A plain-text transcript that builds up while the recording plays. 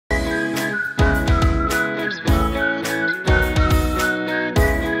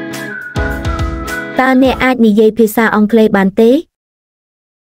Ta nè ai nì dây phía xa ông Clay bàn tế.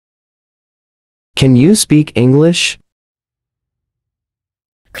 Can you speak English?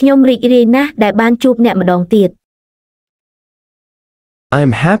 Khňom rịch rì na đại ban chụp nè mà đòn tiệt.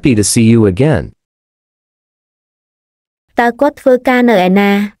 I'm happy to see you again. Ta có thơ ca nợ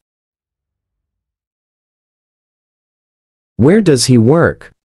na. Where does he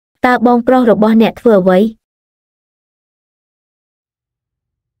work? Ta bong pro rồi bò nè thơ vậy.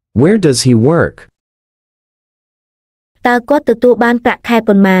 Where does he work? Ta có từ tụ ban bạc khai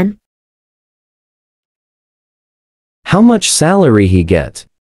phần màn. How much salary he get?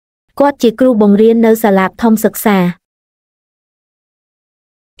 Có chỉ cru bồng riêng nơi xà lạp thông sực xà.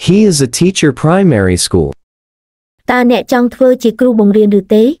 He is a teacher primary school. Ta nè trong thơ chỉ cru bồng riêng được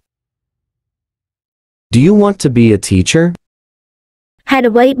tế. Do you want to be a teacher? Hai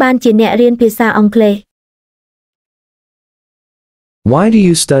đứa ấy ban chỉ nè riêng phía xa ông Clay. Why do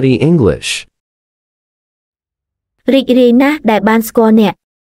you study English? Rịch rì na đại ban score nè.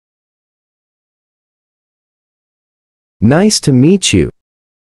 Nice to meet you.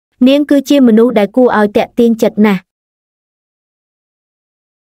 Niên cư chia menu đại cu ao tẹ tiên chật nè.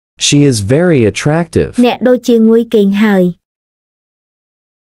 She is very attractive. Nè đôi chia nguy kinh hời.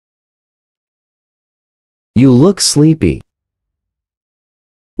 You look sleepy.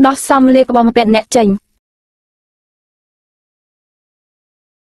 Đó xong liệt bom bẹn nẹ chành.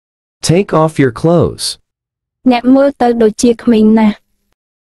 Take off your clothes. Nẹ mưa tới đôi chiếc mình nè.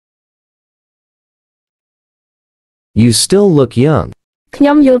 You still look young.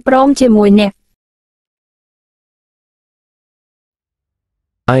 Khňom dùl prom chì mùi nè.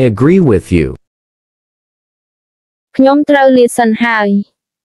 I agree with you. Khňom trâu liệt sân hài.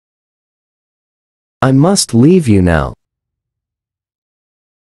 I must leave you now.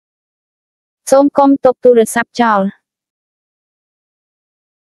 Xôm công tục tu rực sắp chào.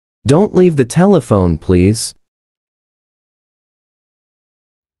 Don't leave the telephone, please.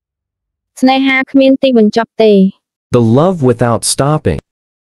 Sne ha khmien ti bình chọc tề. The love without stopping.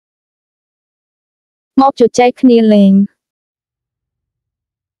 Mọc chuột chay khnia lên.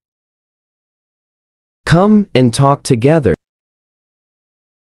 Come and talk together.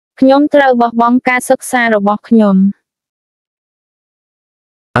 Khňom trâu bọc bóng ca sức xa rồi bọc khňom.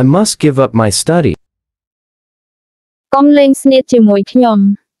 I must give up my study. Công lên sniết chì mùi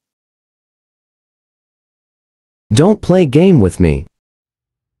khňom. Don't play game with me.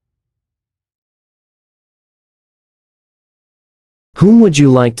 Whom would you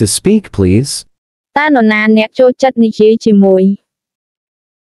like to speak, please? Ta nọ nà nẹ chô chất ní chế chì mùi.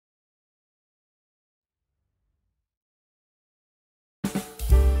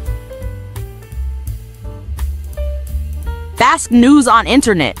 Fast news on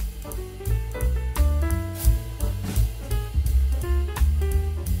internet.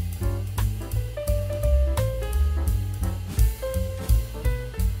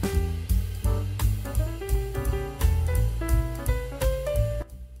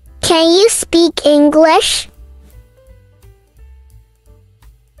 Can you speak English?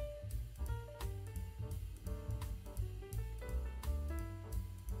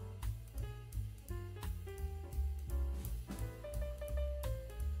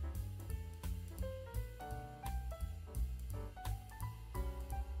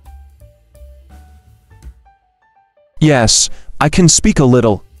 Yes, I can speak a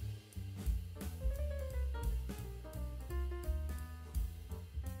little.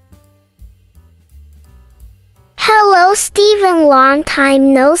 Hello, Steven. Long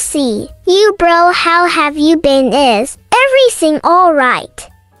time no see. You bro, how have you been? Is everything alright?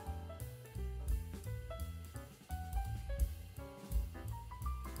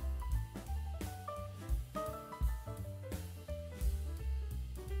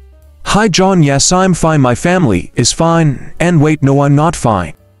 Hi John, yes I'm fine, my family is fine, and wait no I'm not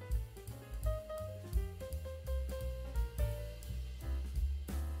fine.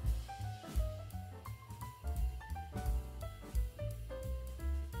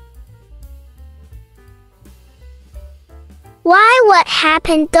 Why, what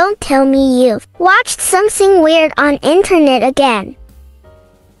happened? Don't tell me you've watched something weird on internet again.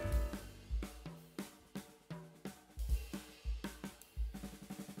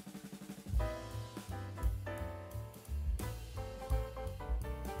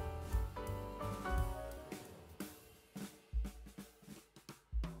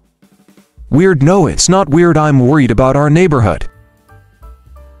 Weird? No, it's not weird, I'm worried about our neighborhood.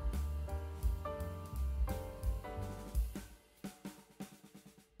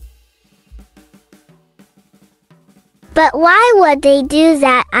 But why would they do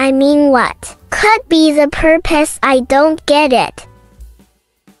that? I mean, what could be the purpose? I don't get it.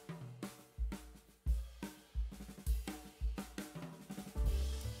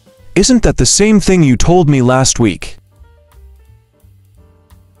 Isn't that the same thing you told me last week?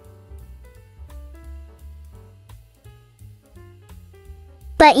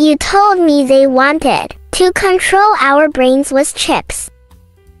 But you told me they wanted to control our brains with chips.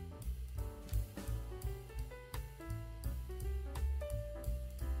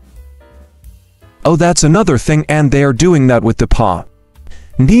 Oh, that's another thing, and they are doing that with the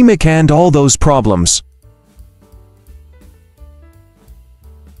pandemic and all those problems.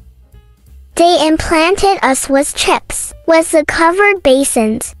 They implanted us with chips, with the covered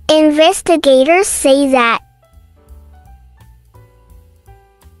basins. Investigators say that.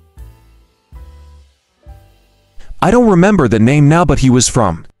 I don't remember the name now, but he was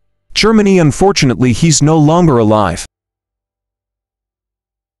from Germany. Unfortunately, he's no longer alive.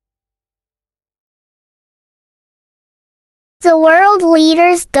 The world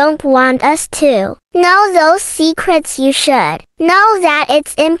leaders don't want us to know those secrets. You should know that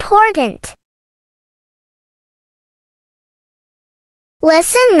it's important.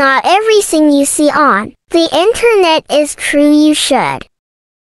 Listen, not everything you see on the internet is true. You should.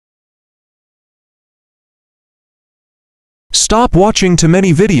 Stop watching too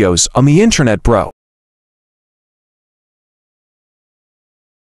many videos on the internet, bro.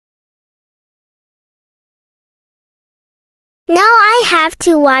 Now I have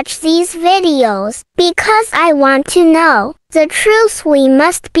to watch these videos because I want to know the truth. We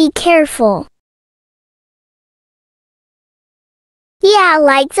must be careful. Yeah,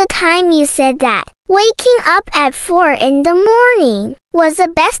 like the time you said that waking up at 4 in the morning was the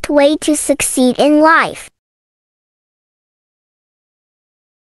best way to succeed in life.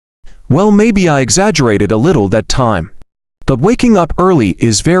 Well, maybe I exaggerated a little that time. But waking up early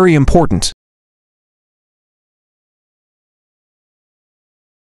is very important.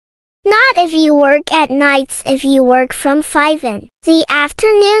 Not if you work at nights. If you work from 5 in the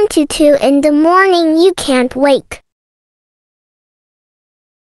afternoon to 2 in the morning, you can't wake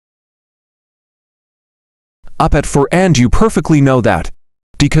up at 4, and you perfectly know that.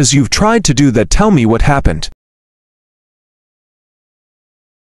 Because you've tried to do that. Tell me what happened.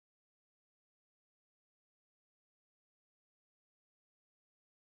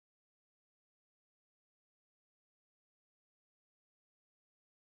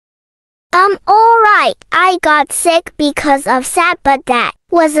 Alright, I got sick because of that, but that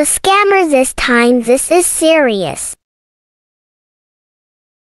was a scammer this time. This is serious.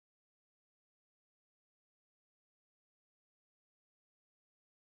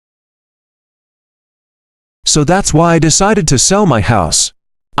 So that's why I decided to sell my house.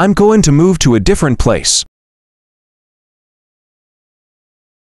 I'm going to move to a different place.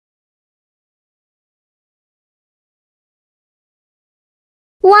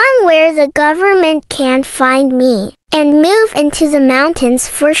 One where the government can't find me, and move into the mountains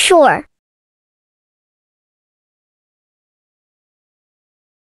for sure.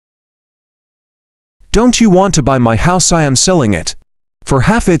 Don't you want to buy my house? I am selling it for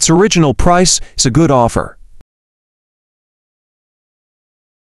half its original price. It's a good offer.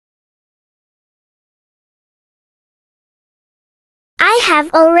 I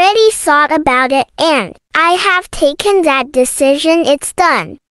have already thought about it, and I have taken that decision. It's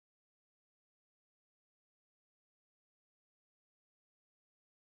done.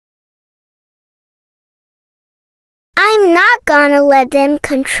 I'm not gonna let them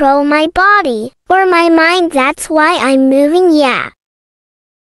control my body or my mind. That's why I'm moving, yeah.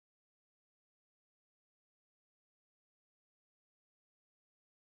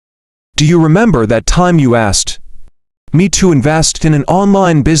 Do you remember that time you asked me to invest in an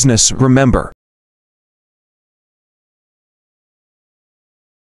online business? Remember?